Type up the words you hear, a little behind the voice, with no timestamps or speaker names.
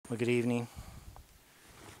Well, good evening.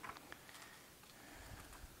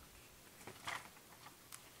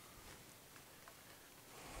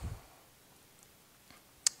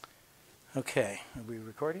 Okay, are we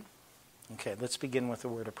recording? Okay, let's begin with a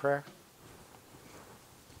word of prayer.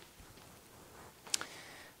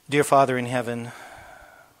 Dear Father in heaven,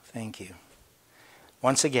 thank you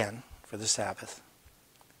once again for the Sabbath,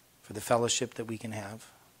 for the fellowship that we can have.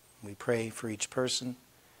 We pray for each person,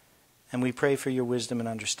 and we pray for your wisdom and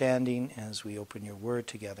understanding as we open your word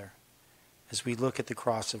together, as we look at the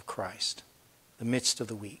cross of Christ, the midst of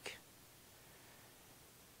the week.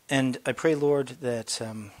 And I pray, Lord, that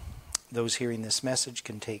those hearing this message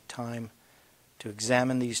can take time to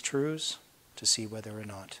examine these truths to see whether or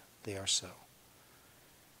not they are so.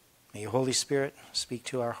 May your Holy Spirit speak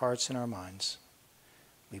to our hearts and our minds.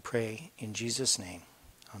 We pray in Jesus' name.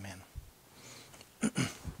 Amen.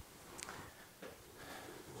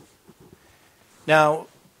 Now,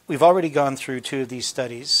 we've already gone through two of these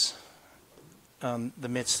studies on the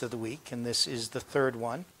midst of the week, and this is the third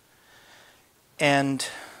one. And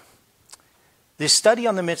this study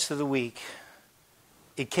on the midst of the week,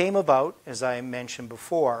 it came about, as I mentioned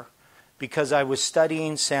before, because I was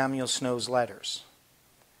studying Samuel Snow's letters.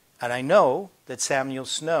 And I know that Samuel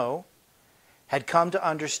Snow had come to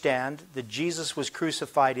understand that Jesus was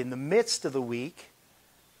crucified in the midst of the week.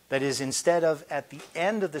 That is, instead of at the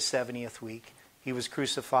end of the 70th week, he was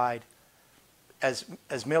crucified, as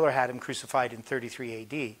Miller had him crucified in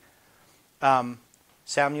 33 AD.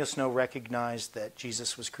 Samuel Snow recognized that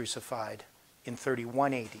Jesus was crucified in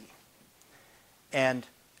 31 AD. And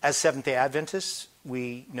as Seventh-day Adventists,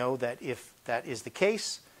 we know that if that is the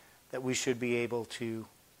case, that we should be able to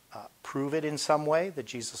prove it in some way, that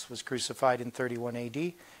Jesus was crucified in 31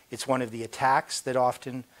 AD. It's one of the attacks that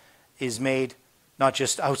often is made, not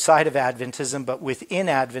just outside of Adventism, but within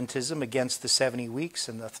Adventism against the 70 weeks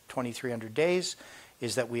and the 2,300 days,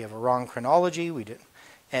 is that we have a wrong chronology.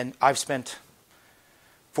 And I've spent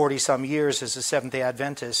 40-some years as a Seventh-day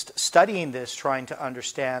Adventist studying this, trying to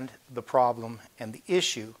understand the problem and the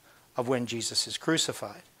issue of when Jesus is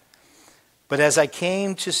crucified. But as I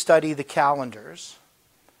came to study the calendars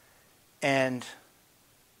and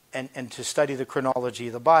to study the chronology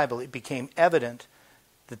of the Bible, it became evident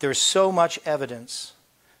that there's so much evidence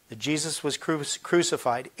that Jesus was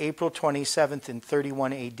crucified April 27th in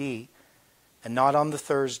 31 AD, and not on the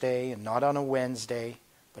Thursday and not on a Wednesday,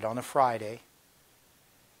 but on a Friday.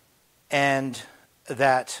 And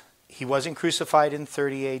that he wasn't crucified in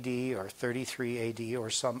 30 AD or 33 AD or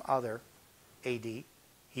some other AD.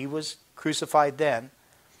 He was crucified then,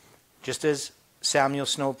 just as Samuel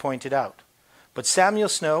Snow pointed out. But Samuel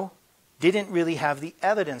Snow didn't really have the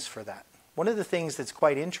evidence for that. One of the things that's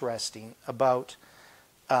quite interesting about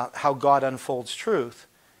how God unfolds truth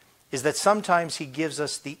is that sometimes he gives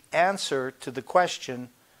us the answer to the question,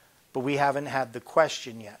 but we haven't had the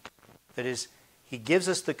question yet. That is, he gives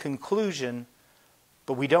us the conclusion,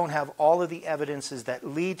 but we don't have all of the evidences that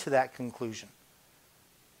lead to that conclusion.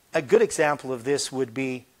 A good example of this would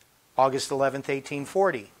be August 11th,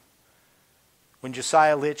 1840. When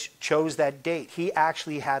Josiah Litch chose that date, he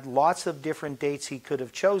actually had lots of different dates he could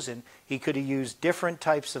have chosen. He could have used different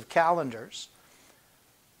types of calendars.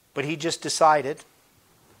 But he just decided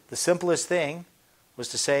the simplest thing was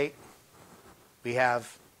to say, we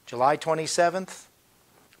have July 27th,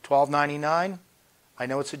 1299. I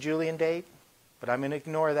know it's a Julian date, but I'm going to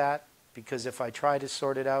ignore that because if I try to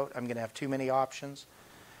sort it out, I'm going to have too many options.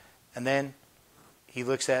 And then he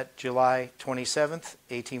looks at July 27th,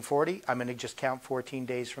 1840. I'm going to just count 14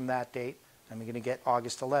 days from that date. I'm going to get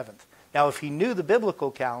August 11th. Now, if he knew the biblical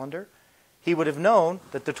calendar, he would have known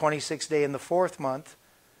that the 26th day in the fourth month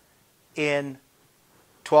in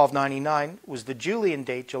 1299 was the Julian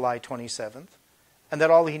date, July 27th, and that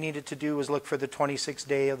all he needed to do was look for the 26th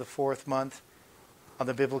day of the fourth month on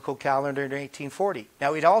the biblical calendar in 1840.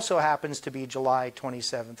 Now, it also happens to be July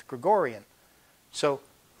 27th Gregorian. So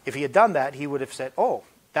if he had done that, he would have said, oh,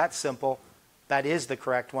 that's simple. That is the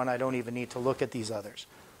correct one. I don't even need to look at these others.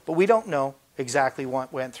 But we don't know exactly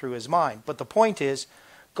what went through his mind. But the point is,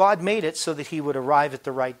 God made it so that he would arrive at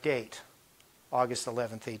the right date, August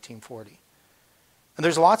 11th, 1840. And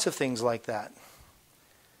there's lots of things like that.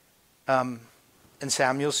 And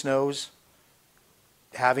Samuel Snow's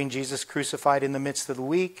having Jesus crucified in the midst of the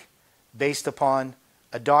week, based upon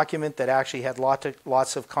a document that actually had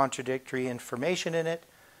lots of contradictory information in it.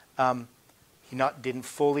 He didn't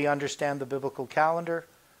fully understand the biblical calendar,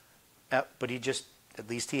 but at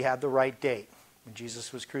least he had the right date when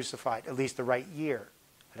Jesus was crucified, at least the right year.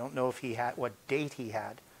 I don't know if he had what date he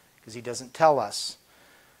had, because he doesn't tell us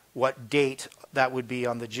what date that would be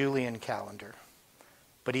on the Julian calendar.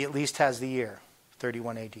 but he at least has the year,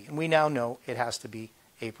 31 AD. And we now know it has to be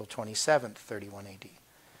April 27th, 31 AD.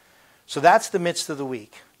 So that's the midst of the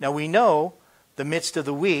week. Now we know the midst of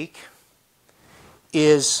the week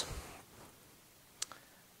is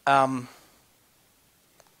the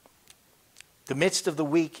midst of the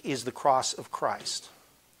week is the cross of Christ.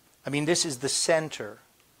 I mean, this is the center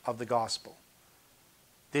of the gospel.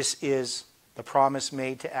 This is the promise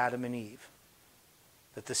made to Adam and Eve,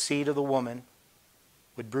 that the seed of the woman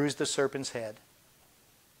would bruise the serpent's head,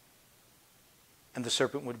 and the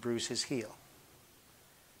serpent would bruise his heel.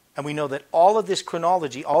 And we know that all of this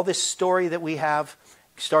chronology, all this story that we have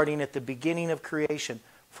starting at the beginning of creation,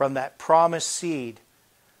 from that promised seed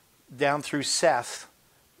down through Seth,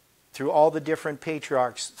 through all the different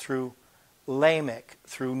patriarchs, through Lamech,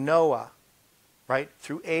 through Noah, right?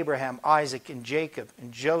 Through Abraham, Isaac, and Jacob,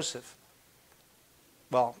 and Joseph.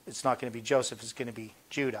 Well, it's not going to be Joseph, it's going to be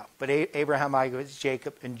Judah. But Abraham, Isaac,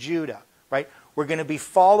 Jacob, and Judah, right? We're going to be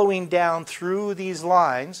following down through these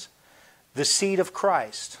lines the seed of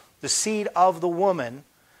Christ, the seed of the woman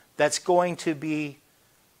that's going to be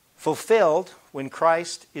fulfilled when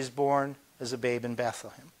Christ is born as a babe in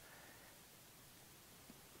Bethlehem.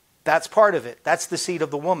 That's part of it. That's the seed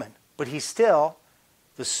of the woman. But the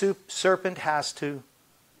serpent has to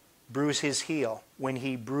bruise his heel when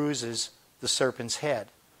he bruises the serpent's head.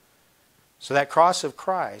 So that cross of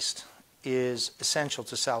Christ is essential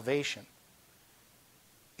to salvation.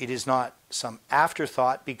 It is not some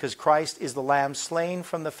afterthought, because Christ is the Lamb slain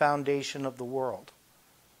from the foundation of the world.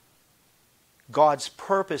 God's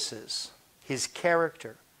purposes, his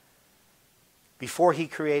character, before he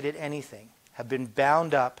created anything, have been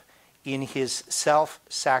bound up in his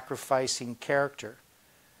self-sacrificing character,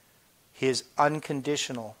 his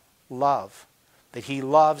unconditional love, that he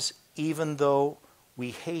loves even though we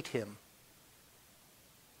hate him.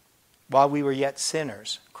 While we were yet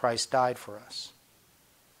sinners, Christ died for us.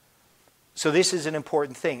 So this is an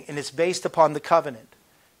important thing, and it's based upon the covenant.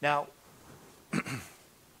 Now,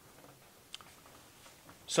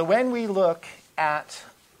 so when we look at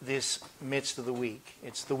this midst of the week,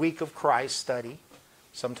 it's the week of Christ study,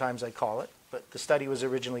 sometimes I call it, but the study was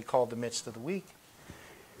originally called the midst of the week.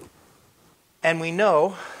 And we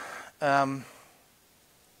know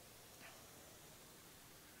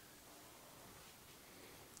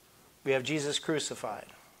we have Jesus crucified,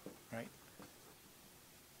 right?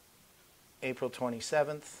 April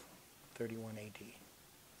 27th, 31 AD.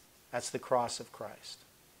 That's the cross of Christ.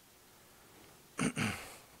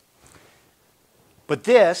 But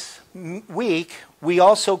this week, we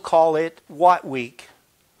also call it what week?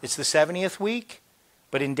 It's the 70th week,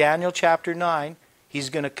 but in Daniel chapter 9, he's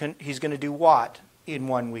going to do what in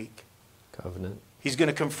 1 week? Covenant. He's going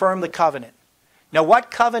to confirm the covenant. Now, what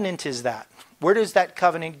covenant is that? Where is that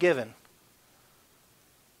covenant given?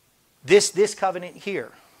 This covenant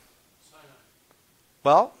here.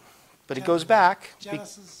 Well, but it goes back.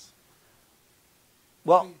 Genesis.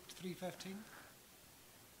 Well, 3:15.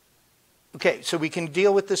 Okay, so we can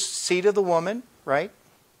deal with the seed of the woman, right?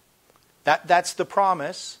 That's the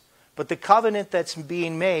promise. But the covenant that's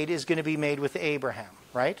being made is going to be made with Abraham,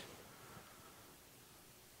 right?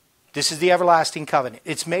 This is the everlasting covenant.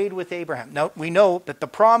 It's made with Abraham. Now, we know that the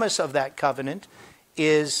promise of that covenant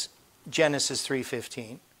is Genesis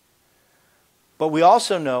 3:15. But we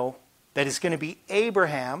also know that it's going to be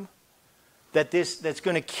Abraham that's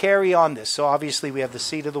going to carry on this. So obviously we have the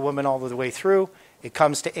seed of the woman all the way through. It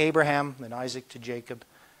comes to Abraham, then Isaac to Jacob,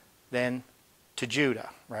 then to Judah,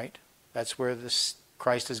 right? That's where this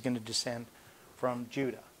Christ is going to descend from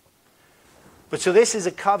Judah. But so this is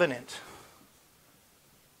a covenant.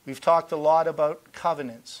 We've talked a lot about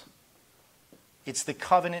covenants. It's the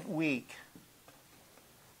covenant week.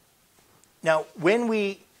 Now, when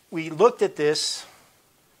we looked at this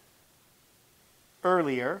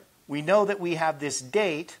earlier, we know that we have this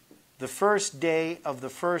date, the first day of the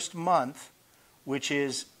first month, which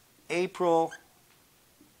is April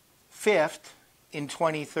 5th in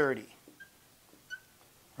 2030.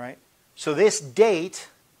 Right? So this date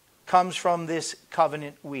comes from this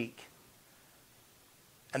covenant week.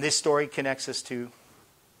 And this story connects us to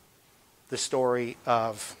the story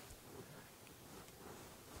of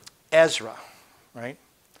Ezra, right?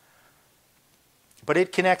 But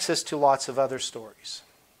it connects us to lots of other stories.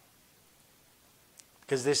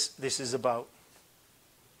 Because this is about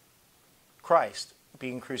Christ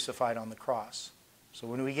being crucified on the cross. So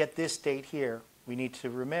when we get this date here, we need to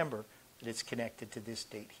remember that it's connected to this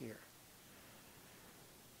date here.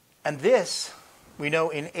 And this, we know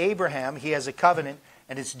in Abraham, he has a covenant,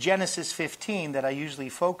 and it's Genesis 15 that I usually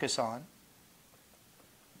focus on.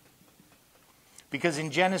 Because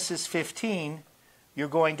in Genesis 15, you're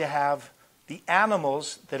going to have the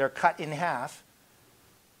animals that are cut in half.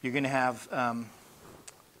 You're going to have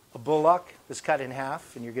a bullock that's cut in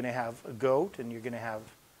half, and you're going to have a goat, and you're going to have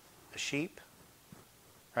a sheep,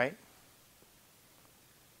 right?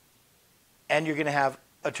 And you're going to have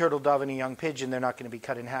a turtle dove and a young pigeon. They're not going to be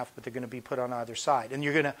cut in half, but they're going to be put on either side. And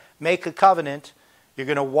you're going to make a covenant. You're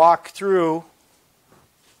going to walk through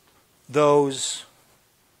those,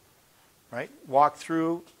 right? Walk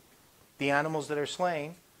through the animals that are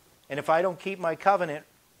slain. And if I don't keep my covenant,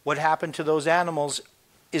 what happened to those animals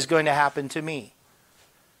is going to happen to me.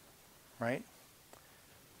 Right?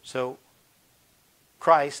 So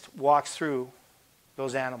Christ walks through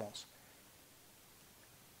those animals.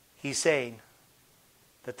 He's saying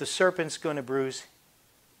that the serpent's going to bruise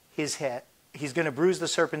his head. He's going to bruise the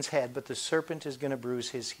serpent's head, but the serpent is going to bruise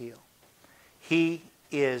his heel. He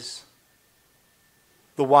is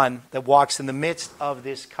the one that walks in the midst of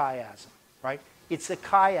this chiasm, right? It's a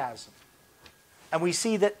chiasm. And we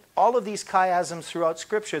see that all of these chiasms throughout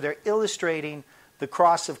Scripture, they're illustrating the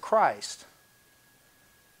cross of Christ.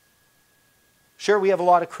 Sure, we have a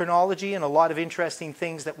lot of chronology and a lot of interesting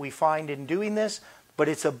things that we find in doing this, but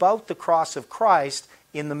it's about the cross of Christ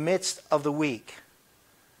in the midst of the week.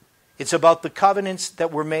 It's about the covenants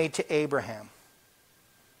that were made to Abraham.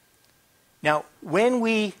 Now,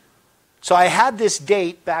 so I had this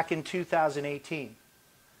date back in 2018.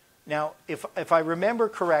 Now, if I remember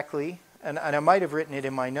correctly, and I might have written it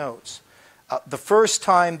in my notes, the first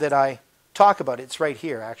time that I talk about it, it's right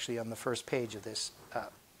here actually on the first page of this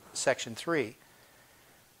section 3.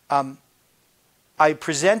 I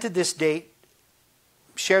presented this date,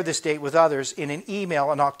 shared this date with others in an email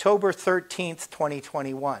on October 13th,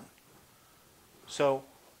 2021. So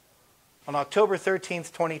on October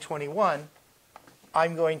 13th, 2021,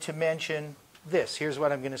 I'm going to mention this. Here's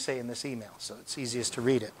what I'm going to say in this email, so it's easiest to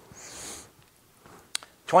read it.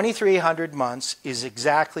 2300 months is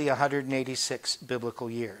exactly 186 biblical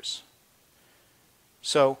years.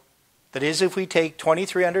 So that is, if we take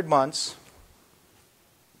 2300 months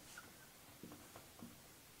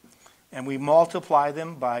and we multiply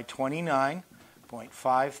them by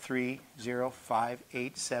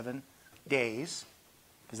 29.530587 days,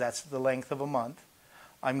 because that's the length of a month,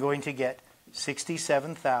 I'm going to get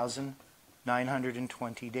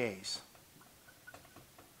 67,920 days.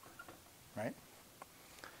 Right?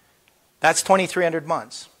 That's 2,300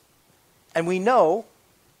 months. And we know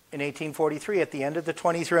in 1843, at the end of the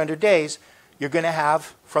 2,300 days, you're going to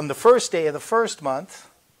have, from the first day of the first month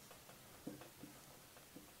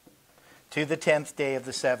to the 10th day of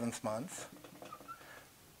the 7th month,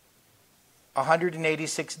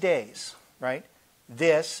 186 days, right?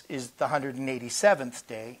 This is the 187th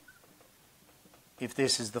day, if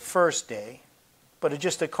this is the first day, but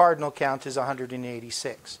just a cardinal count is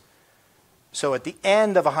 186. So at the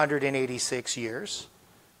end of 186 years,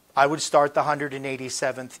 I would start the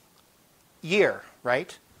 187th year,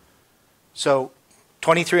 right? So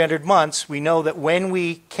 2,300 months, we know that when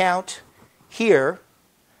we count here,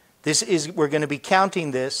 we're going to be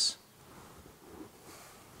counting this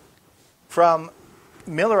from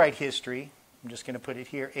Millerite history. I'm just going to put it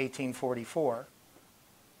here, 1844.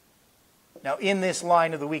 Now, in this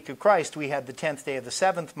line of the week of Christ, we had the 10th day of the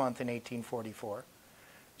 7th month in 1844.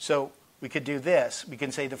 So we could do this. We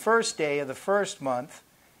can say the first day of the first month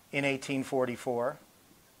in 1844.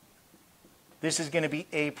 This is going to be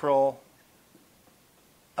April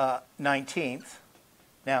 19th.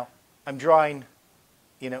 Now, I'm drawing,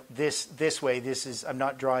 this way. I'm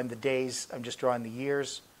not drawing the days. I'm just drawing the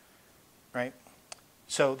years, right?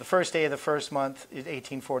 So the first day of the first month in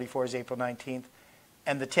 1844 is April 19th.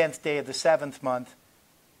 And the 10th day of the 7th month,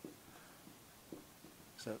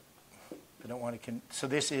 so I don't want to, so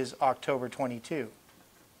this is October 22.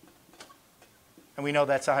 And we know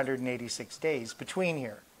that's 186 days between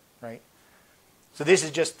here, right? So this is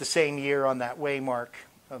just the same year on that way mark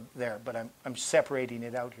there, but I'm separating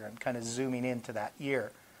it out here. I'm kind of zooming into that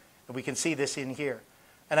year. And we can see this in here.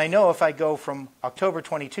 And I know if I go from October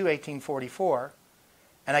 22, 1844,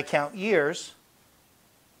 and I count years,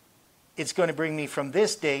 it's going to bring me from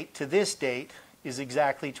this date to this date is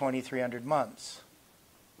exactly 2,300 months.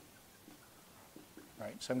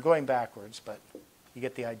 Right? So I'm going backwards, but you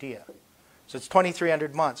get the idea. So it's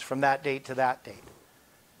 2,300 months from that date to that date.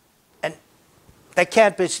 And that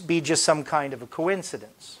can't be just some kind of a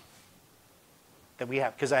coincidence that we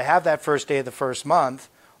have. Because I have that first day of the first month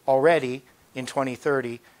already in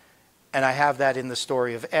 2030, and I have that in the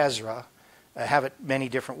story of Ezra. I have it many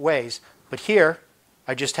different ways. But here,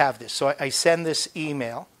 I just have this. So I send this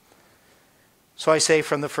email. So I say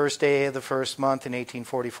from the first day of the first month in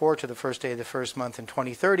 1844 to the first day of the first month in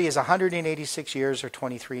 2030 is 186 years or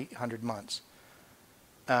 2,300 months.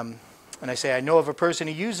 And I say, I know of a person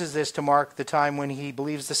who uses this to mark the time when he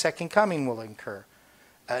believes the second coming will occur,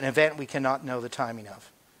 an event we cannot know the timing of.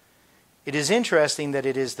 It is interesting that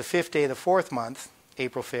it is the fifth day of the fourth month,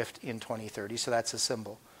 April 5th in 2030, so that's a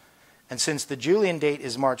symbol. And since the Julian date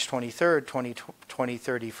is March 23rd,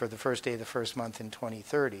 2030 for the first day of the first month in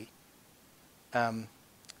 2030, so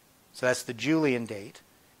that's the Julian date.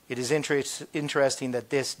 It is interesting that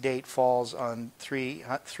this date falls on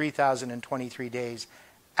 3,023 days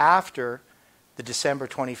after the December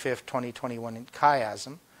 25th, 2021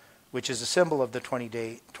 chiasm, which is a symbol of the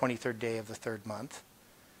 23rd day of the third month.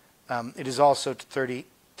 It is also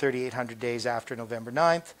 3,800 days after November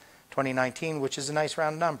 9th, 2019, which is a nice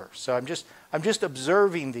round number. So I'm just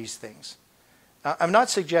observing these things. I'm not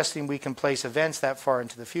suggesting we can place events that far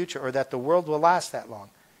into the future or that the world will last that long.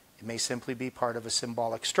 It may simply be part of a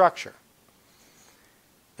symbolic structure.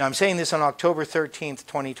 Now I'm saying this on October 13th,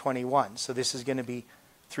 2021, so this is going to be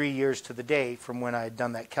 3 years to the day from when I had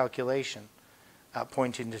done that calculation,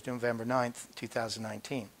 pointing to November 9th,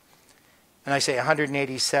 2019. And I say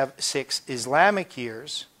 186 Islamic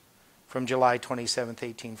years from July 27th,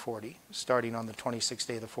 1840, starting on the 26th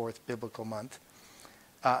day of the fourth biblical month,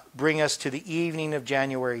 bring us to the evening of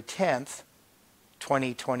January 10th,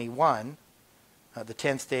 2021. The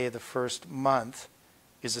 10th day of the first month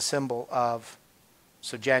is a symbol of,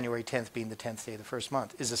 so January 10th being the 10th day of the first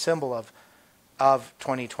month, is a symbol of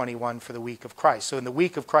 2021 for the week of Christ. So in the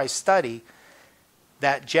week of Christ study,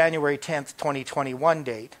 that January 10th, 2021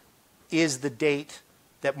 date is the date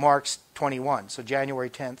that marks 21. So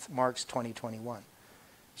January 10th marks 2021.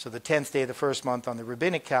 So the 10th day of the first month on the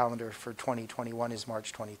rabbinic calendar for 2021 is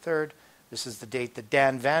March 23rd. This is the date that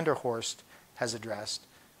Dan Vanderhorst has addressed.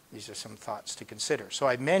 These are some thoughts to consider. So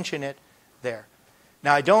I mention it there.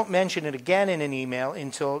 Now I don't mention it again in an email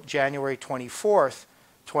until January 24th,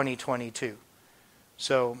 2022.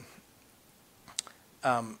 So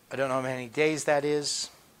I don't know how many days that is.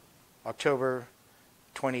 October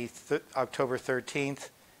 13th.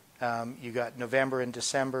 You got November and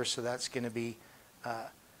December, so that's going to be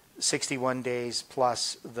 61 days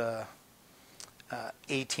plus the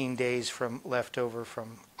 18 days from left over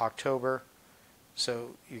from October.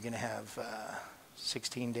 So you're going to have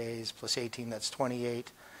 16 days plus 18, that's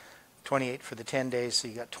 28. 28 for the 10 days, so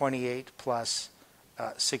you got 28 plus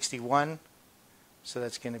 61. So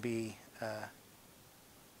that's going to be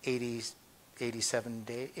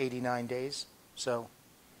 89 days. So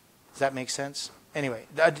does that make sense? Anyway,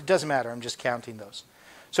 it doesn't matter. I'm just counting those.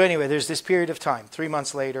 So anyway, there's this period of time, 3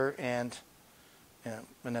 months later and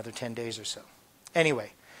another 10 days or so.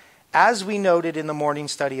 Anyway, as we noted in the morning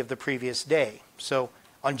study of the previous day, so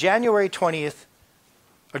on January 20th,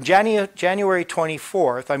 or January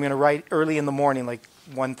 24th, I'm going to write early in the morning, like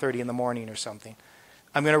 1:30 in the morning or something.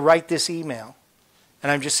 I'm going to write this email,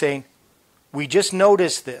 and I'm just saying, we just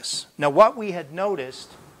noticed this. Now, what we had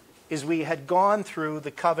noticed is we had gone through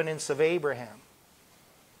the covenants of Abraham,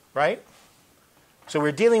 right? So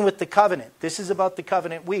we're dealing with the covenant. This is about the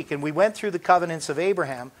covenant week, and we went through the covenants of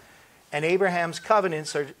Abraham, and Abraham's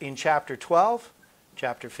covenants are in chapter 12,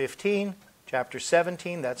 chapter 15, chapter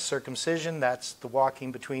 17, that's circumcision, that's the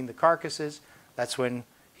walking between the carcasses. That's when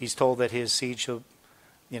he's told that his seed shall,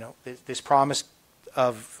 this promise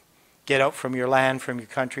of get out from your land, from your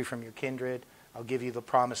country, from your kindred, I'll give you the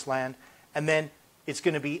promised land. And then it's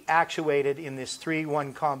going to be actuated in this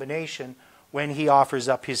 3-1 combination when he offers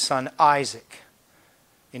up his son Isaac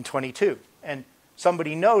in 22. And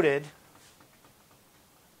somebody noted,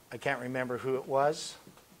 I can't remember who it was,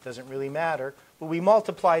 doesn't really matter, but we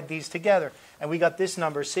multiplied these together and we got this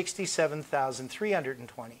number,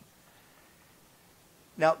 67,320.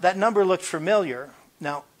 Now that number looked familiar.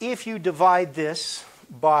 Now if you divide this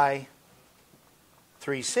by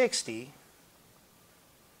 360,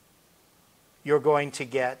 you're going to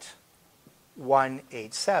get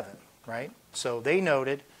 187, right? So they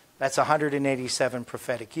noted that's 187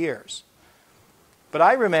 prophetic years. But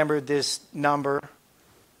I remembered this number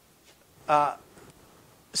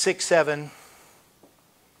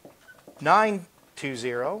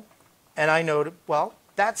 67920, and I noted, well,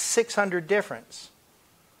 that's 600 difference.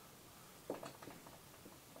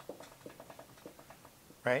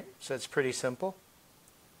 Right? So it's pretty simple.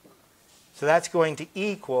 So that's going to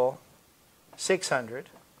equal 600.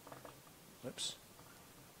 Oops.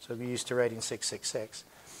 So we're used to writing 666.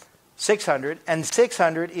 600, and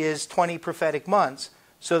 600 is 20 prophetic months.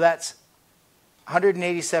 So that's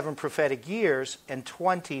 187 prophetic years and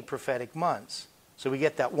 20 prophetic months. So we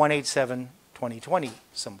get that 187-2020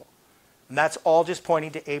 symbol. And that's all just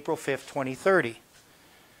pointing to April 5th, 2030.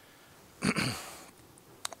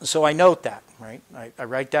 So I note that, right? I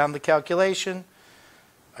write down the calculation.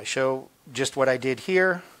 I show just what I did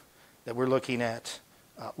here, that we're looking at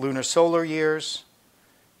lunar solar years.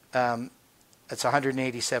 That's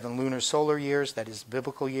 187 lunar solar years. That is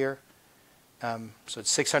biblical year. So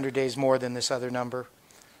it's 600 days more than this other number.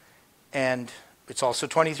 And it's also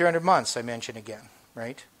 2,300 months, I mentioned again,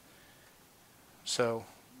 right? So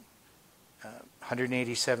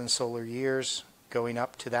 187 solar years going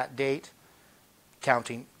up to that date,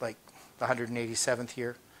 counting like the 187th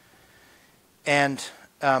year. And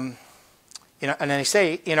and I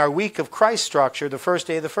say, in our week of Christ structure, the first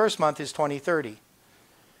day of the first month is 2030.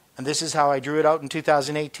 And this is how I drew it out in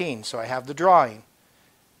 2018. So I have the drawing.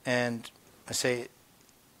 And I say,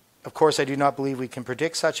 of course, I do not believe we can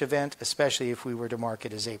predict such event, especially if we were to mark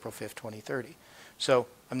it as April 5th, 2030. So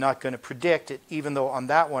I'm not going to predict it, even though on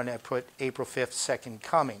that one I put April 5th, second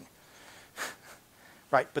coming.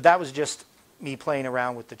 Right, but that was just me playing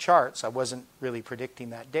around with the charts. I wasn't really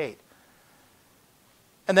predicting that date.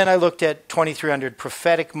 And then I looked at 2,300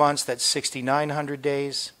 prophetic months, that's 6,900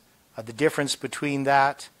 days. The difference between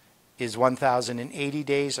that is 1,080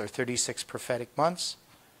 days, or 36 prophetic months.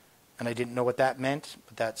 And I didn't know what that meant,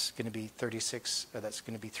 but that's going to be 36, that's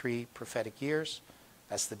going to be 3 prophetic years.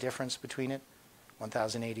 That's the difference between it,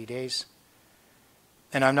 1,080 days.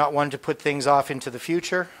 And I'm not one to put things off into the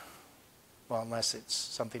future, well, unless it's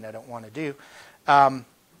something I don't want to do.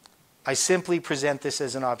 I simply present this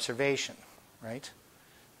as an observation, right?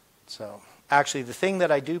 So actually, the thing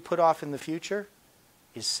that I do put off in the future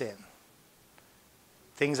is sin.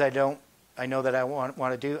 Things I know that I want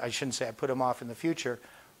to do, I shouldn't say I put them off in the future,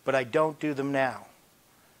 but I don't do them now.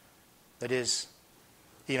 That is,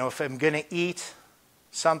 if I'm going to eat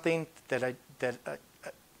something that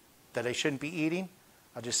I shouldn't be eating,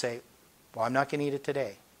 I'll just say, well, I'm not going to eat it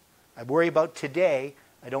today. I worry about today.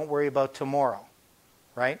 I don't worry about tomorrow,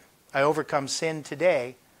 right? I overcome sin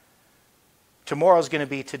today. Tomorrow's going to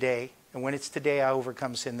be today, and when it's today, I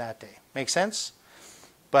overcome sin that day. Make sense?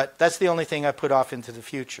 But that's the only thing I put off into the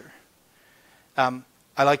future. I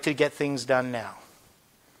like to get things done now.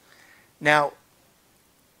 Now,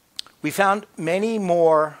 we found many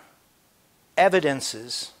more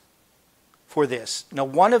evidences for this. Now,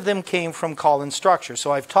 one of them came from Colin's structure,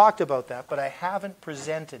 so I've talked about that, but I haven't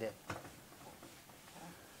presented it.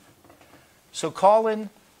 So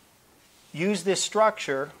Colin used this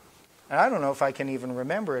structure, and I don't know if I can even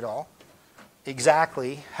remember it all,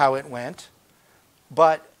 exactly how it went,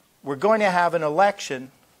 but we're going to have an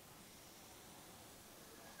election,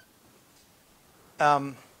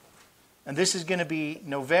 and this is going to be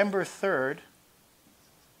November 3rd,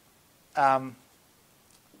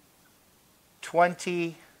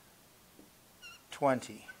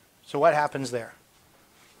 2020. So what happens there?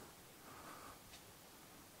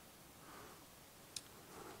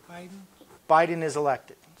 Biden is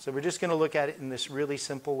elected. So we're just going to look at it in this really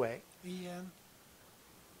simple way. Yeah,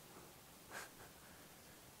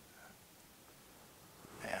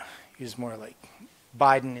 he's more like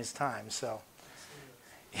Biden is time. So,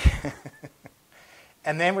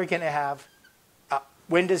 and then we're going to have,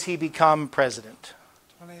 when does he become president?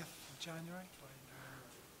 20th of January.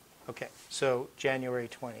 Okay, so January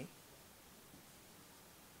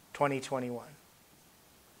 2021.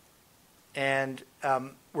 And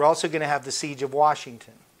we're also going to have the Siege of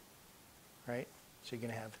Washington, right? So you're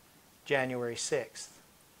going to have January 6th,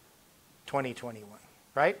 2021,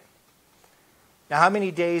 right? Now, how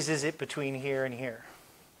many days is it between here and here?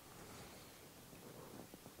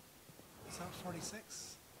 Is that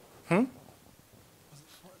 46? Hmm? Was it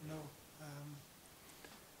no.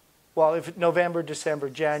 Well, if November, December,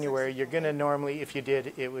 January, you're going to normally, if you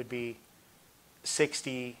did, it would be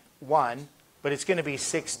 61, but it's going to be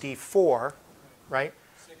 64, right?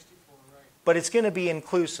 64, right. But it's going to be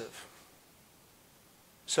inclusive.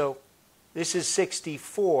 So this is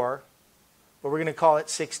 64, but we're going to call it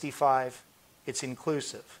 65. It's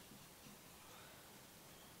inclusive.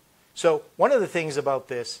 So one of the things about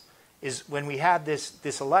this is when we had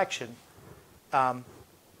this election,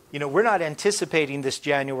 we're not anticipating this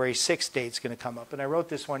January 6th date's going to come up. And I wrote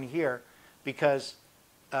this one here because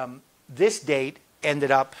this date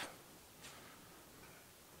ended up,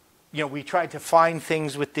 we tried to find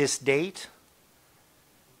things with this date,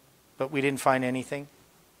 but we didn't find anything,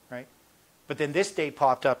 right? But then this date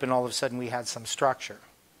popped up, and all of a sudden we had some structure.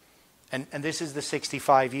 And this is the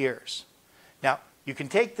 65 years. Now, you can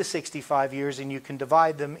take the 65 years and you can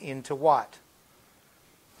divide them into what?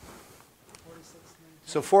 46, 19.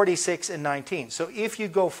 So 46 and 19. So if you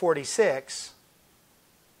go 46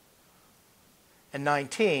 and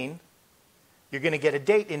 19, you're going to get a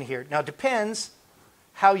date in here. Now, it depends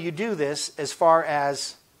how you do this as far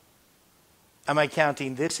as, am I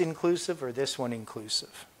counting this inclusive or this one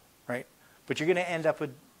inclusive, right? But you're going to end up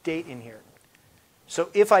with date in here. So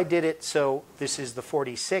if I did it so this is the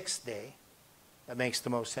 46th day, that makes the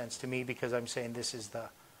most sense to me because I'm saying this is the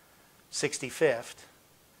 65th.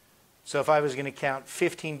 So if I was going to count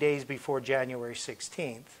 15 days before January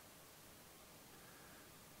 16th,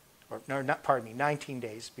 or no, not, pardon me, 19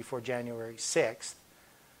 days before January 6th,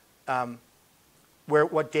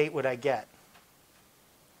 what date would I get?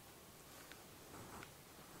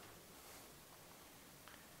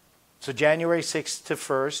 So January 6th to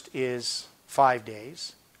 1st is 5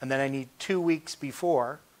 days. And then I need 2 weeks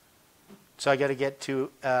before. So I got to get to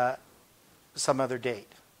some other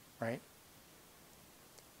date, right?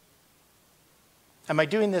 Am I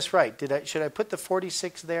doing this right? Should I put the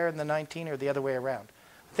 46 there and the 19 or the other way around?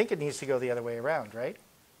 I think it needs to go the other way around, right?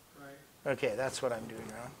 Right. Okay, that's what I'm doing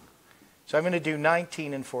wrong. So I'm going to do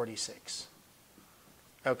 19 and 46.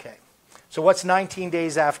 Okay. So what's 19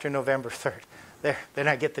 days after November 3rd? There, then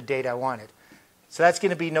I get the date I wanted. So that's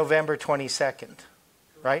going to be November 22nd,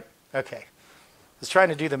 right? Okay. I was trying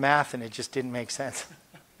to do the math and it just didn't make sense.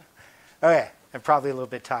 Okay, I'm probably a little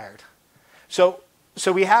bit tired. So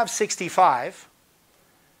we have 65.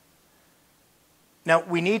 Now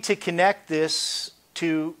we need to connect this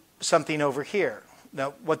to something over here.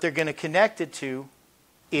 Now what they're going to connect it to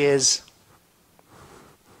is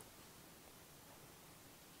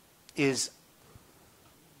an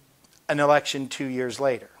election 2 years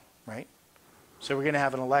later, right? So we're going to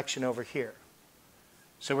have an election over here.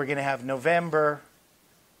 So we're going to have November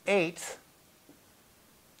 8th,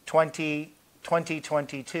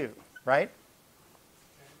 2022, right?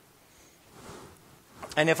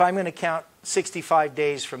 And if I'm going to count 65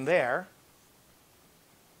 days from there,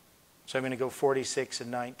 so I'm going to go 46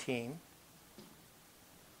 and 19.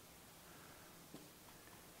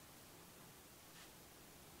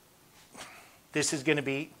 This is going to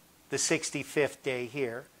be the 65th day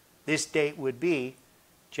here. This date would be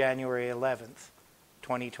January 11th,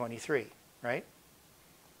 2023, right?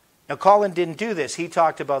 Now, Colin didn't do this. He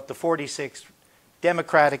talked about the 46th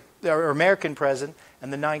Democratic or American president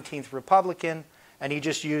and the 19th Republican, and he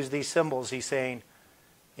just used these symbols. He's saying,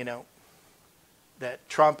 you know, that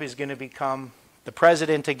Trump is going to become the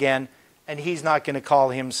president again, and he's not going to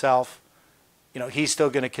call himself, you know, he's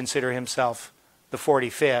still going to consider himself the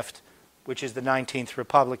 45th, which is the 19th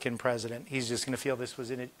Republican president. He's just going to feel this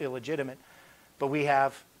was illegitimate. But we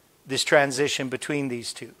have this transition between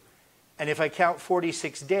these two. And if I count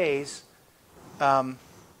 46 days,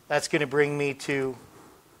 that's going to bring me to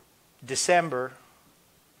December.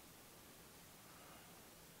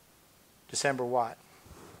 December what?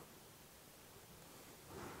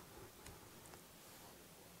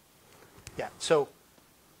 Yeah, so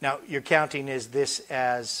now you're counting is this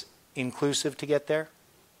as inclusive to get there,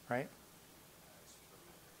 right?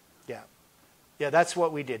 Yeah. Yeah, that's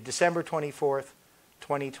what we did. December 24th,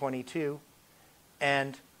 2022.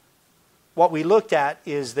 And what we looked at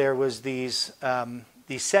is there was these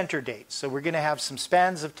center dates. So we're going to have some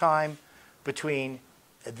spans of time between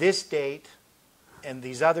this date and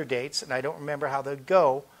these other dates, and I don't remember how they'd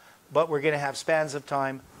go, but we're going to have spans of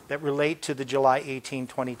time that relate to the July 18,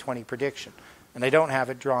 2020 prediction. And I don't have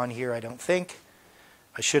it drawn here, I don't think.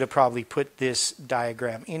 I should have probably put this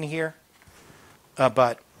diagram in here,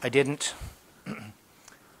 but I didn't.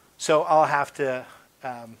 So I'll have to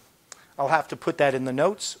put that in the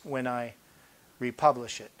notes when I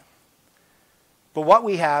republish it. But what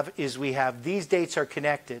we have is we have these dates are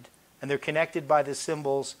connected, and they're connected by the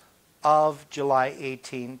symbols of July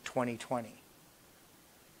 18, 2020.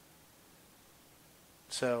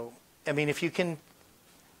 So, I mean, if you can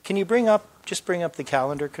you bring up the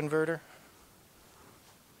calendar converter?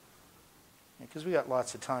 Because we got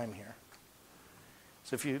lots of time here.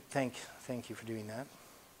 So if you thank you for doing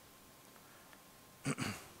that.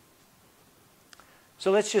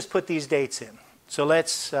 So let's just put these dates in. So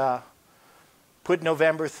let's put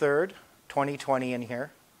November 3rd, 2020 in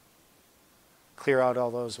here. Clear out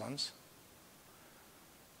all those ones.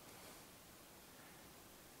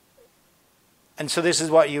 And so this is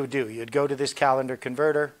what you would do. You'd go to this calendar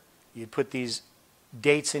converter. You'd put these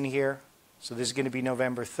dates in here. So this is going to be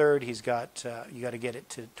November 3rd. He's got, you got to get it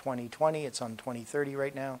to 2020. It's on 2030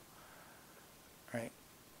 right now. Right.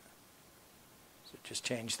 So just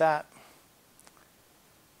change that.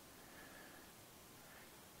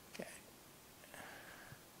 Okay.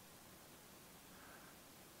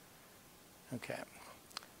 Okay.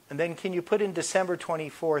 And then can you put in December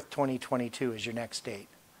 24th, 2022 as your next date?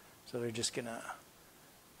 So they're just going to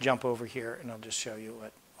jump over here, and I'll just show you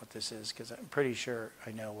what what this is because I'm pretty sure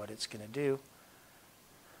I know what it's going to do.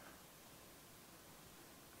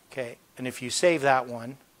 Okay, and if you save that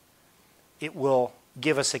one, it will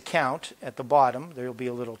give us a count at the bottom. There will be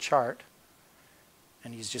a little chart.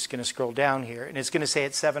 And he's just going to scroll down here, and it's going to say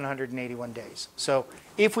it's 781 days. So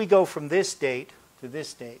if we go from this date to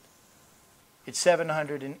this date, it's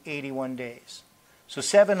 781 days. So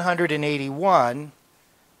 781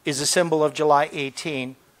 is a symbol of July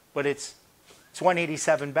 18, but it's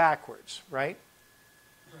 187 backwards, right?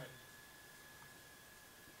 Right.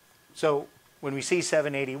 So when we see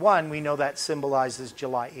 781, we know that symbolizes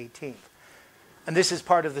July 18th. And this is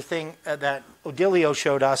part of the thing that Odilio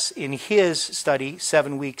showed us in his study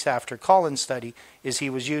 7 weeks after Colin's study, is he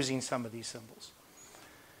was using some of these symbols.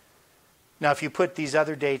 Now, if you put these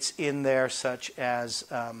other dates in there, such as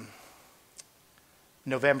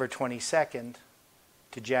November 22nd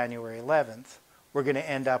to January 11th, we're going to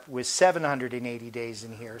end up with 780 days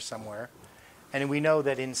in here somewhere. And we know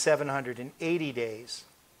that in 780 days,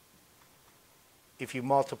 if you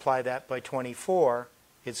multiply that by 24,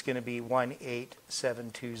 it's going to be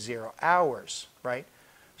 18720 hours, right?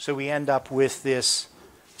 So we end up with this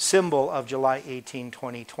symbol of July 18,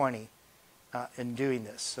 2020 in doing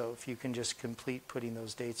this. So if you can just complete putting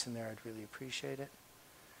those dates in there, I'd really appreciate it.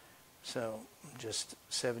 So just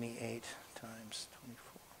 78 times 24.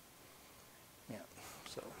 Yeah,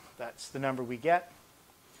 so that's the number we get.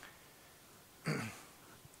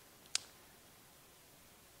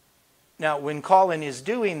 Now, when Colin is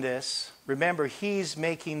doing this, remember, he's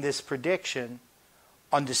making this prediction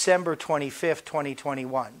on December 25th,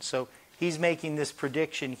 2021. So he's making this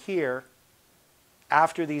prediction here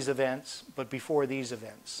after these events, but before these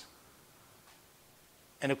events.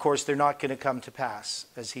 And of course, they're not going to come to pass,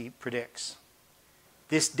 as he predicts.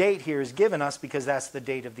 This date here is given us because that's the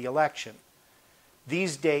date of the election.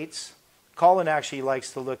 These dates, Colin actually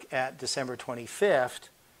likes to look at December 25th,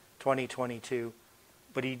 2022,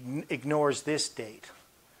 but he ignores this date.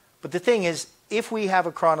 But the thing is, if we have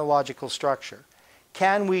a chronological structure,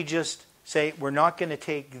 can we just say we're not going to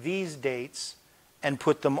take these dates and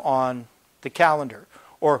put them on the calendar?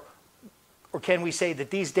 Or can we say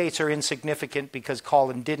that these dates are insignificant because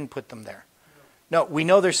Colin didn't put them there? No, we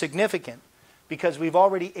know they're significant because we've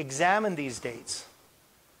already examined these dates.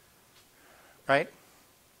 Right?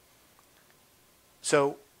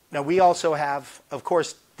 So now we also have, of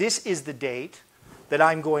course, this is the date that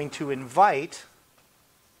I'm going to invite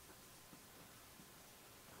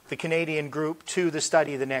the Canadian group to the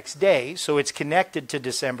study the next day. So it's connected to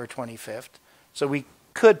December 25th. So we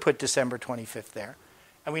could put December 25th there.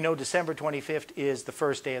 And we know December 25th is the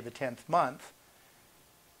first day of the 10th month.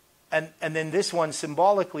 And then this one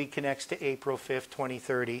symbolically connects to April 5th,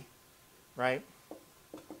 2030, right?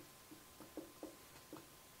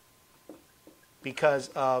 Because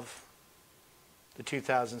of the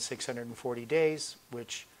 2,640 days,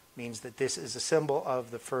 which means that this is a symbol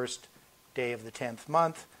of the first day of the 10th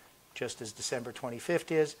month, just as December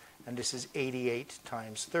 25th is, and this is 88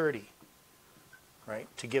 times 30, right,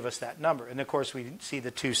 to give us that number. And of course, we see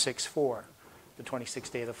the 264, the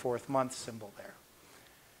 26th day of the fourth month symbol there.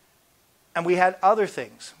 And we had other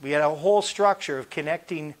things. We had a whole structure of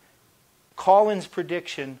connecting Colin's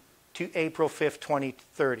prediction to April 5th,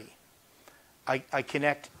 2030. I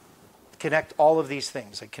connect all of these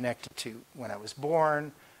things. I connect it to when I was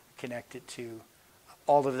born, connect it to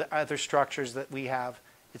all of the other structures that we have.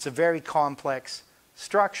 It's a very complex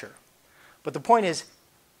structure. But the point is,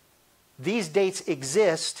 these dates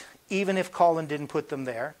exist even if Colin didn't put them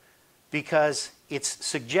there, because it's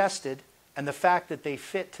suggested, and the fact that they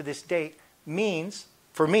fit to this date means,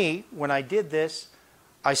 for me, when I did this,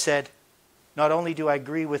 I said, not only do I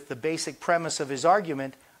agree with the basic premise of his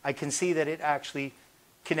argument, I can see that it actually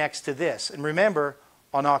connects to this. And remember,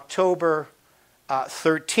 on October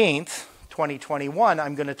 13th, 2021,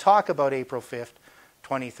 I'm going to talk about April 5th,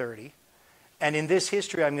 2030. And in this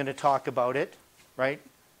history, I'm going to talk about it, right?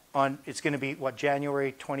 It's going to be, what,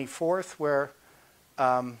 January 24th, where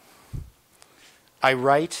I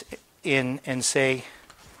write in and say,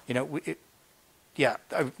 you know,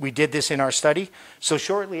 we did this in our study. So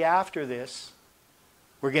shortly after this,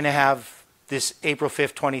 we're going to have this April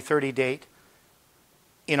 5th, 2030 date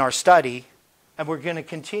in our study, and we're going to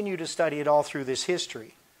continue to study it all through this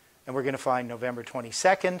history. And we're going to find November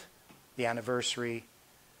 22nd, the anniversary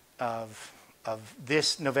of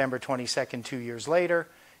this November 22nd 2 years later,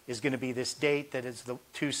 is going to be this date that is the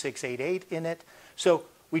 2688 in it. So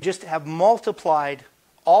we just have multiplied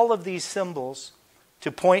all of these symbols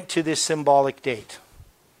to point to this symbolic date.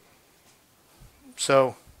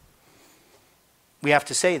 So we have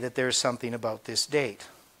to say that there's something about this date.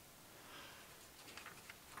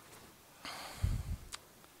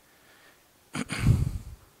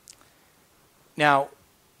 Now,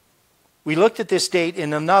 we looked at this date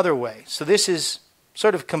in another way. So this is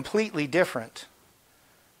sort of completely different.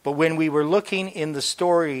 But when we were looking in the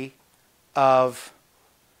story of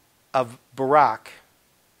Barak,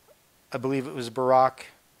 I believe it was Barak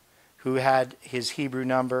who had his Hebrew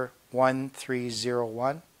number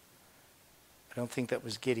 1301. I don't think that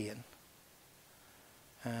was Gideon.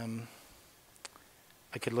 I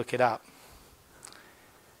could look it up.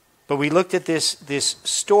 But we looked at this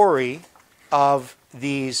story of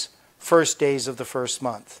these first days of the first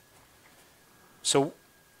month. So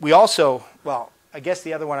we also, well, I guess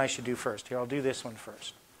the other one I should do first. Here, I'll do this one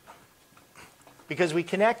first. Because we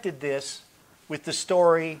connected this with the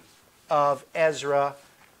story of Ezra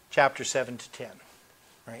chapter 7 to 10.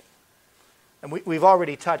 Right? And we've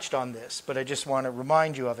already touched on this, but I just want to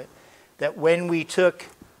remind you of it. That when we took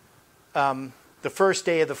the first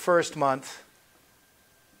day of the first month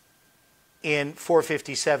in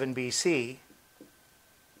 457 BC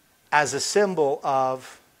as a symbol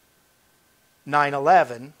of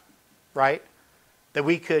 9/11, right? That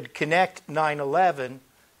we could connect 9/11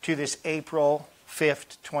 to this April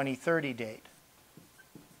 5th, 2030 date.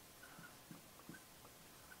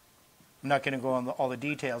 I'm not going to go on all the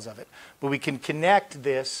details of it, but we can connect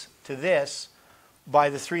this to this by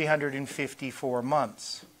the 354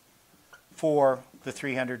 months for the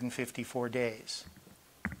 354 days.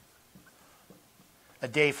 A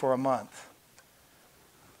day for a month.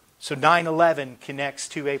 So 9/11 connects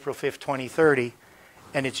to April 5th, 2030,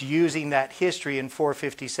 and it's using that history in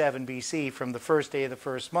 457 BC from the first day of the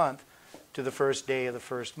first month to the first day of the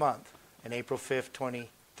first month. And April 5th,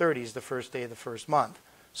 2030 is the first day of the first month.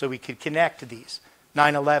 So we could connect these.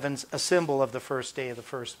 9/11's a symbol of the first day of the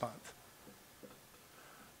first month.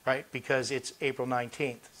 Right? Because it's April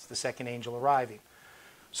 19th. It's the second angel arriving.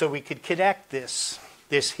 So we could connect this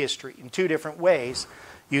history in two different ways,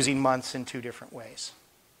 using months in two different ways.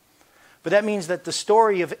 But that means that the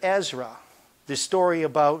story of Ezra, this story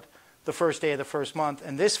about the first day of the first month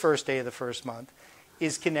and this first day of the first month,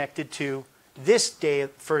 is connected to this day,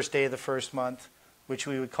 first day of the first month, which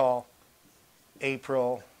we would call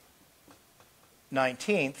April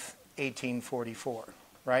 19th, 1844,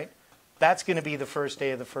 right? That's going to be the first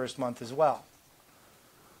day of the first month as well.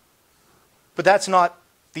 But that's not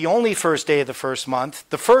the only first day of the first month.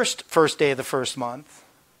 The first day of the first month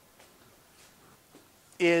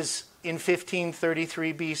is in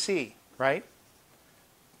 1533 BC, right?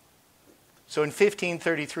 So in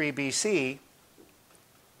 1533 BC,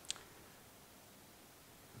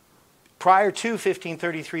 prior to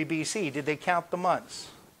 1533 BC, did they count the months?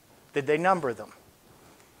 Did they number them?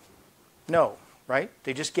 No, right?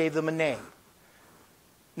 They just gave them a name.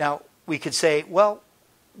 Now, we could say, well,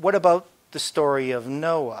 what about the story of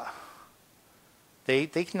Noah? They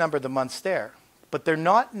can number the months there. But they're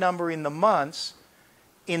not numbering the months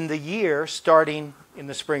in the year starting in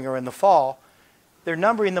the spring or in the fall. They're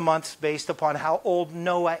numbering the months based upon how old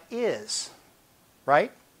Noah is,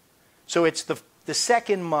 right? So it's the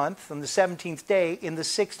second month on the 17th day in the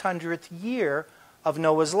 600th year of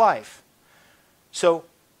Noah's life. So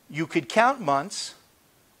you could count months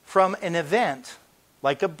from an event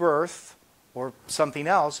like a birth or something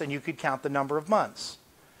else, and you could count the number of months.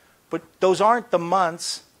 But those aren't the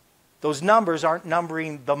months, those numbers aren't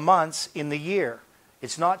numbering the months in the year.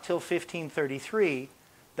 It's not till 1533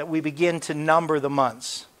 that we begin to number the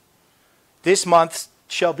months. This month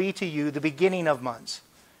shall be to you the beginning of months.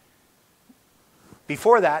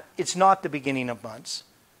 Before that, it's not the beginning of months.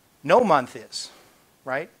 No month is,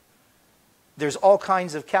 right? There's all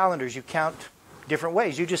kinds of calendars. You count different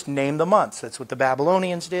ways. You just name the months. That's what the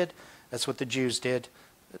Babylonians did. That's what the Jews did.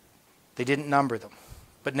 They didn't number them.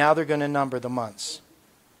 But now they're going to number the months.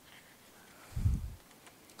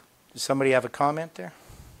 Does somebody have a comment there?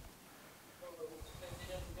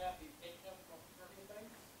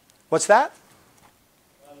 What's that?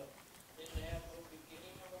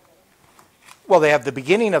 Well, they have the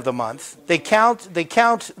beginning of the month. They count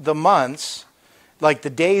the months, like the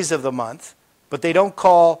days of the month, but they don't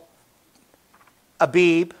call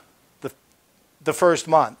Abib the first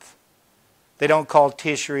month. They don't call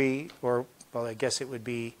Tishri, or, well, I guess it would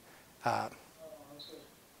be,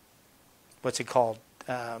 what's it called?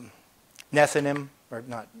 Nethanim, or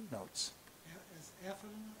not, no, it's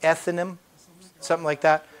Ethanim, something like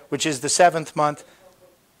that, which is the seventh month.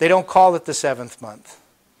 They don't call it the seventh month,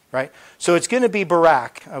 right? So it's going to be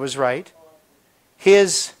Barak, I was right.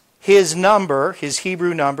 His number, his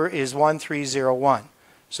Hebrew number is 1301.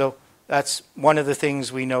 So that's one of the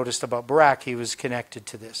things we noticed about Barak. He was connected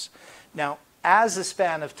to this. Now, as a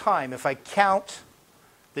span of time, if I count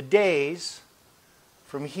the days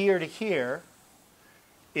from here to here,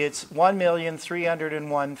 it's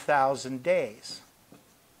 1,301,000 days.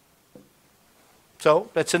 So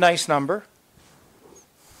that's a nice number.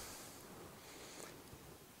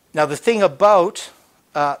 Now the thing about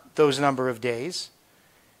those number of days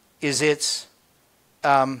is it's,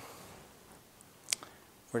 where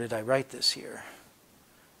did I write this here?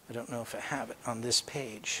 I don't know if I have it on this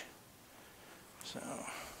page. So,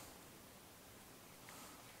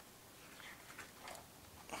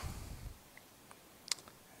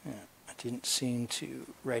 yeah, I didn't seem to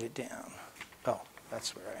write it down. Oh,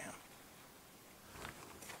 that's where I am.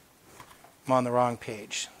 I'm on the wrong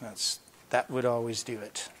page. That would always do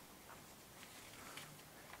it.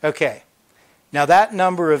 Okay. Now that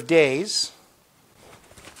number of days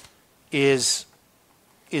is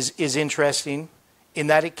interesting in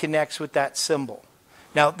that it connects with that symbol.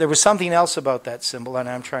 Now, there was something else about that symbol, and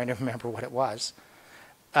I'm trying to remember what it was.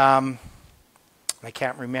 I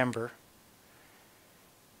can't remember.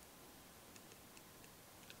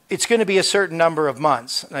 It's going to be a certain number of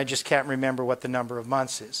months, and I just can't remember what the number of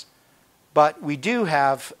months is. But we do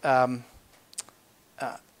have,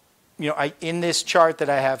 in this chart that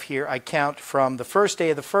I have here, I count from the first day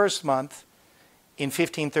of the first month in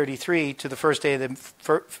 1533 to the first day of the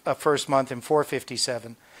first month in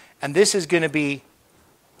 457. And this is going to be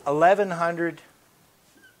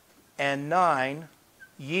 1,109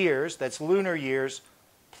 years, that's lunar years,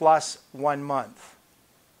 plus 1 month.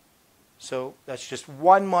 So that's just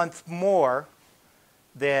 1 month more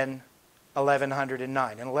than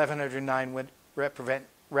 1,109. And 1,109 would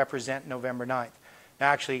represent November 9th. Now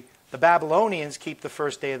actually, the Babylonians keep the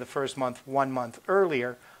first day of the first month 1 month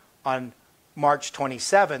earlier on March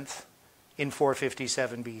 27th in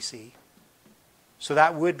 457 BC. So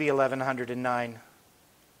that would be 1,109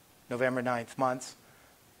 November 9th months.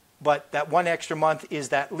 But that one extra month is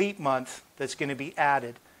that leap month that's going to be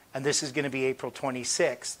added. And this is going to be April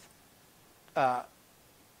 26th.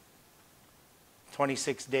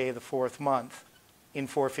 26th day of the fourth month in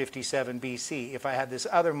 457 BC. If I had this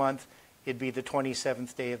other month, it'd be the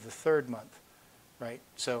 27th day of the third month. Right?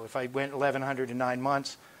 So if I went 1,109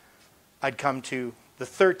 months, I'd come to the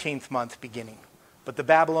 13th month beginning. But the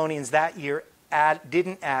Babylonians that year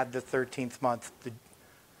didn't add the 13th month.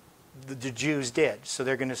 The Jews did. So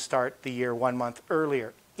they're going to start the year 1 month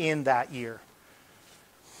earlier in that year.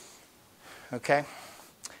 Okay?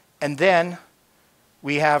 And then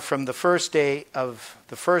we have from the first day of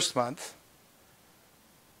the first month,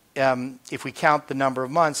 if we count the number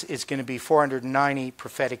of months, it's going to be 490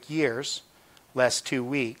 prophetic years, less 2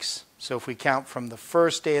 weeks. So if we count from the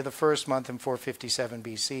first day of the first month in 457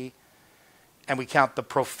 BC, and we count the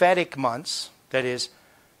prophetic months, that is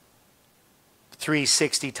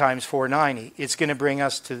 360 times 490, it's going to bring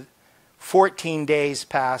us to 14 days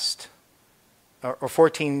past, or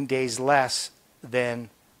 14 days less than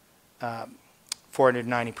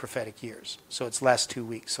 490 prophetic years. So it's less 2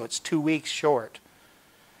 weeks. So it's 2 weeks short.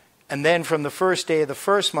 And then from the first day of the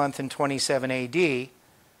first month in 27 AD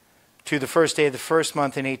to the first day of the first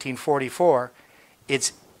month in 1844,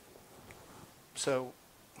 it's, so,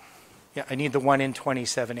 yeah, I need the one in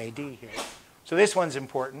 27 AD here. So this one's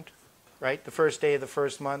important, right? The first day of the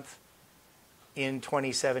first month in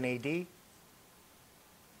 27 AD.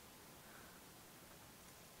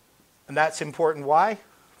 And that's important. Why?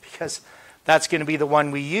 Because that's going to be the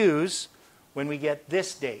one we use when we get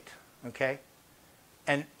this date, okay?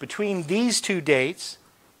 And between these two dates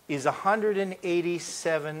is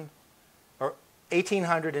 187 or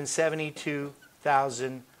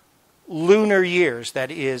 1,872,000 lunar years. That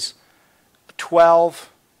is 12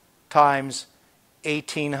 times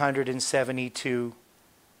 1,872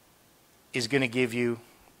 is going to give you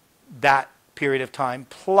that period of time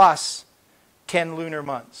plus 10 lunar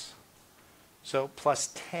months. So plus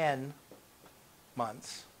 10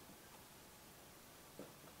 months.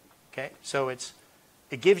 Okay, so it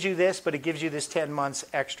gives you this, but it gives you this 10 months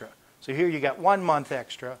extra. So here you got 1 month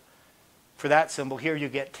extra. For that symbol, here you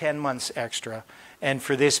get 10 months extra. And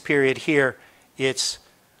for this period here, it's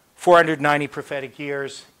 490 prophetic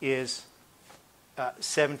years is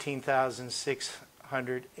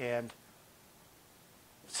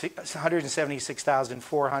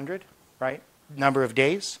 176,400, right? Number of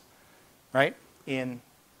days, right?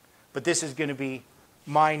 But this is going to be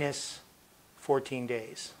minus 14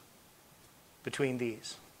 days between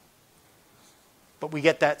these. But we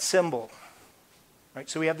get that symbol, right?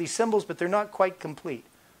 So we have these symbols, but they're not quite complete.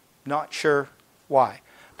 Not sure why.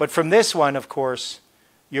 But from this one, of course,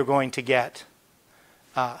 you're going to get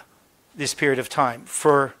this period of time.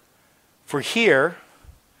 For here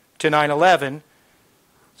to 9/11,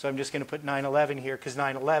 so I'm just going to put 9/11 here because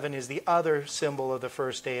 9/11 is the other symbol of the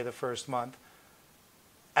first day of the first month.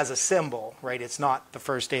 as a symbol, right? It's not the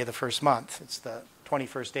first day of the first month. It's the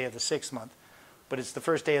 21st day of the sixth month. But it's the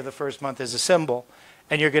first day of the first month as a symbol.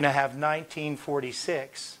 And you're going to have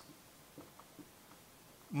 1946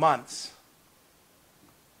 months.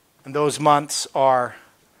 And those months are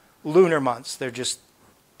lunar months. They're just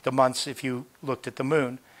the months if you looked at the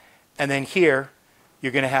moon. And then here,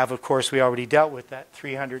 you're going to have, of course, we already dealt with that,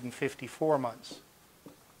 354 months.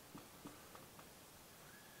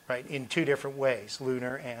 Right, in two different ways,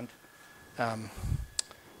 lunar and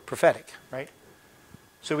prophetic, right?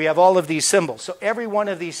 So we have all of these symbols. So every one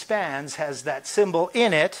of these spans has that symbol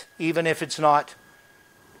in it, even if it's not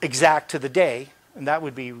exact to the day, and that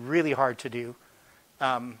would be really hard to do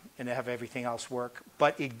and have everything else work.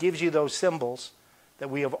 But it gives you those symbols that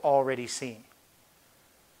we have already seen.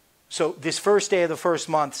 So this first day of the first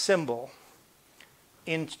month symbol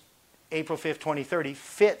in April 5th, 2030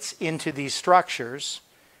 fits into these structures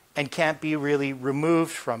and can't be really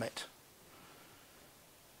removed from it.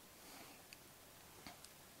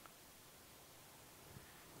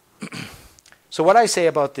 So what I say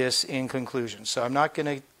about this in conclusion, so we're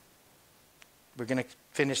going to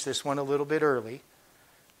finish this one a little bit early,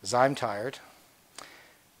 because I'm tired.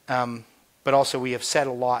 But also we have said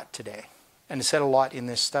a lot today, and said a lot in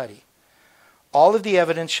this study. All of the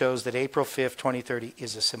evidence shows that April 5th, 2030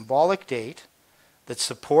 is a symbolic date that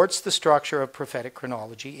supports the structure of prophetic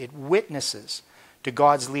chronology. It witnesses to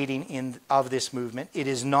God's leading in of this movement. It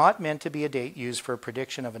is not meant to be a date used for a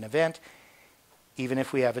prediction of an event, even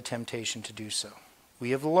if we have a temptation to do so.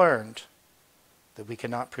 We have learned that we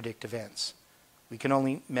cannot predict events. We can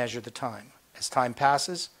only measure the time. As time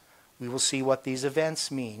passes, we will see what these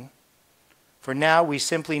events mean. For now, we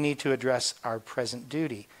simply need to address our present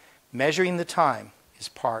duty. Measuring the time is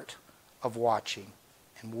part of watching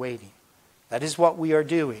and waiting. That is what we are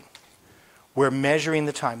doing. We're measuring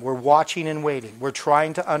the time. We're watching and waiting. We're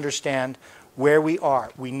trying to understand where we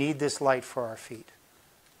are. We need this light for our feet.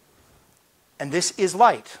 And this is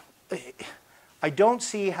light. I don't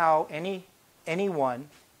see how anyone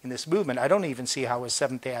in this movement, I don't even see how a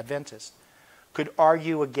Seventh-day Adventist could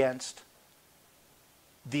argue against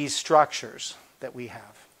these structures that we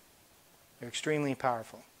have. They're extremely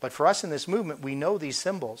powerful. But for us in this movement, we know these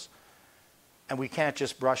symbols, and we can't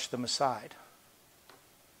just brush them aside.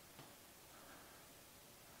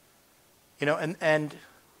 You know, and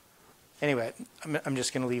anyway, I'm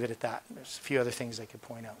just going to leave it at that. There's a few other things I could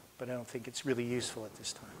point out, but I don't think it's really useful at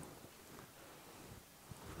this time.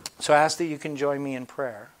 So I ask that you can join me in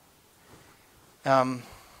prayer. We've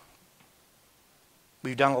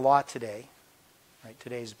done a lot today. Right?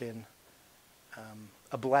 Today's been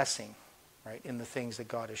a blessing, right, in the things that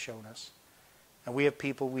God has shown us. And we have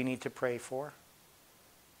people we need to pray for.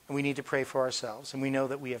 And we need to pray for ourselves. And we know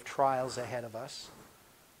that we have trials ahead of us.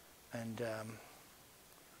 And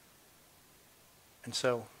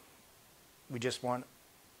so we just want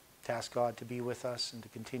to ask God to be with us and to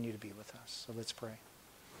continue to be with us. So let's pray.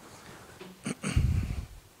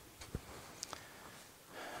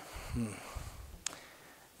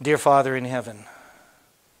 Dear Father in heaven,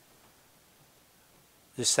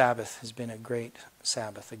 this Sabbath has been a great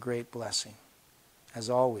Sabbath, a great blessing. As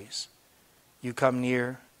always, you come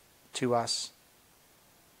near to us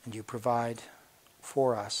and you provide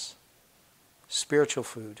for us spiritual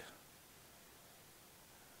food.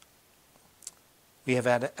 We have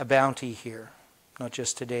had a bounty here, not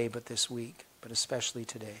just today but this week, but especially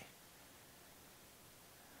today.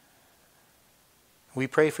 We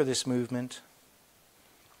pray for this movement.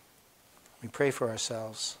 We pray for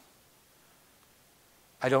ourselves.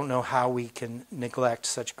 I don't know how we can neglect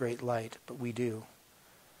such great light, but we do.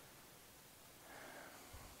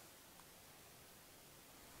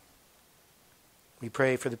 We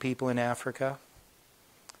pray for the people in Africa,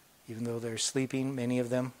 even though they're sleeping, many of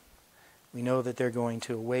them. We know that they're going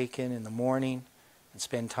to awaken in the morning and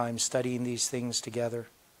spend time studying these things together.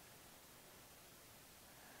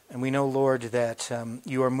 And we know, Lord, that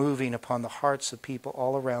you are moving upon the hearts of people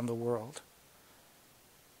all around the world.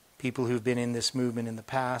 People who've been in this movement in the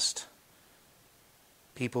past.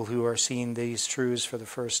 People who are seeing these truths for the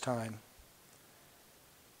first time.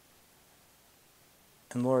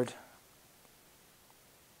 And Lord,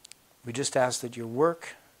 we just ask that your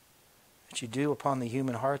work that you do upon the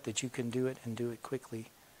human heart, that you can do it and do it quickly.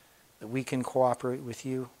 That we can cooperate with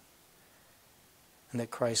you. And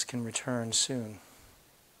that Christ can return soon.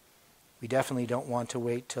 We definitely don't want to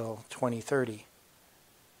wait till 2030.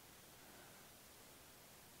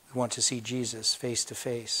 We want to see Jesus face to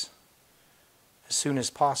face as soon as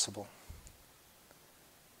possible.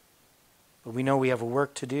 But we know we have a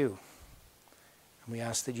work to do. And we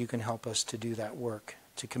ask that you can help us to do that work,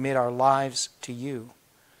 to commit our lives to you,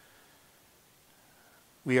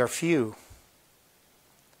 We are few.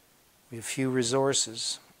 We have few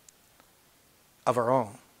resources of our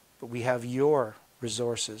own, but we have your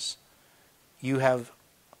resources. You have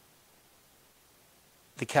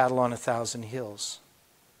the cattle on 1,000 hills.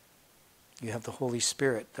 You have the Holy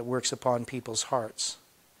Spirit that works upon people's hearts,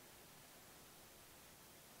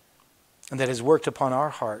 and that has worked upon our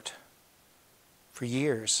heart for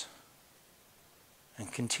years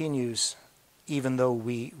and continues even though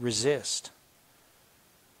we resist.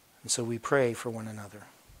 And so we pray for one another.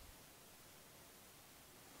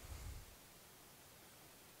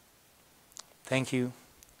 Thank you.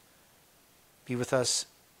 Be with us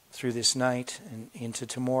through this night and into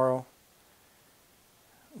tomorrow.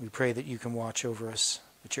 We pray that you can watch over us,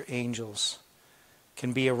 that your angels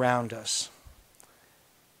can be around us.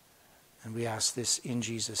 And we ask this in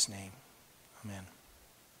Jesus' name. Amen.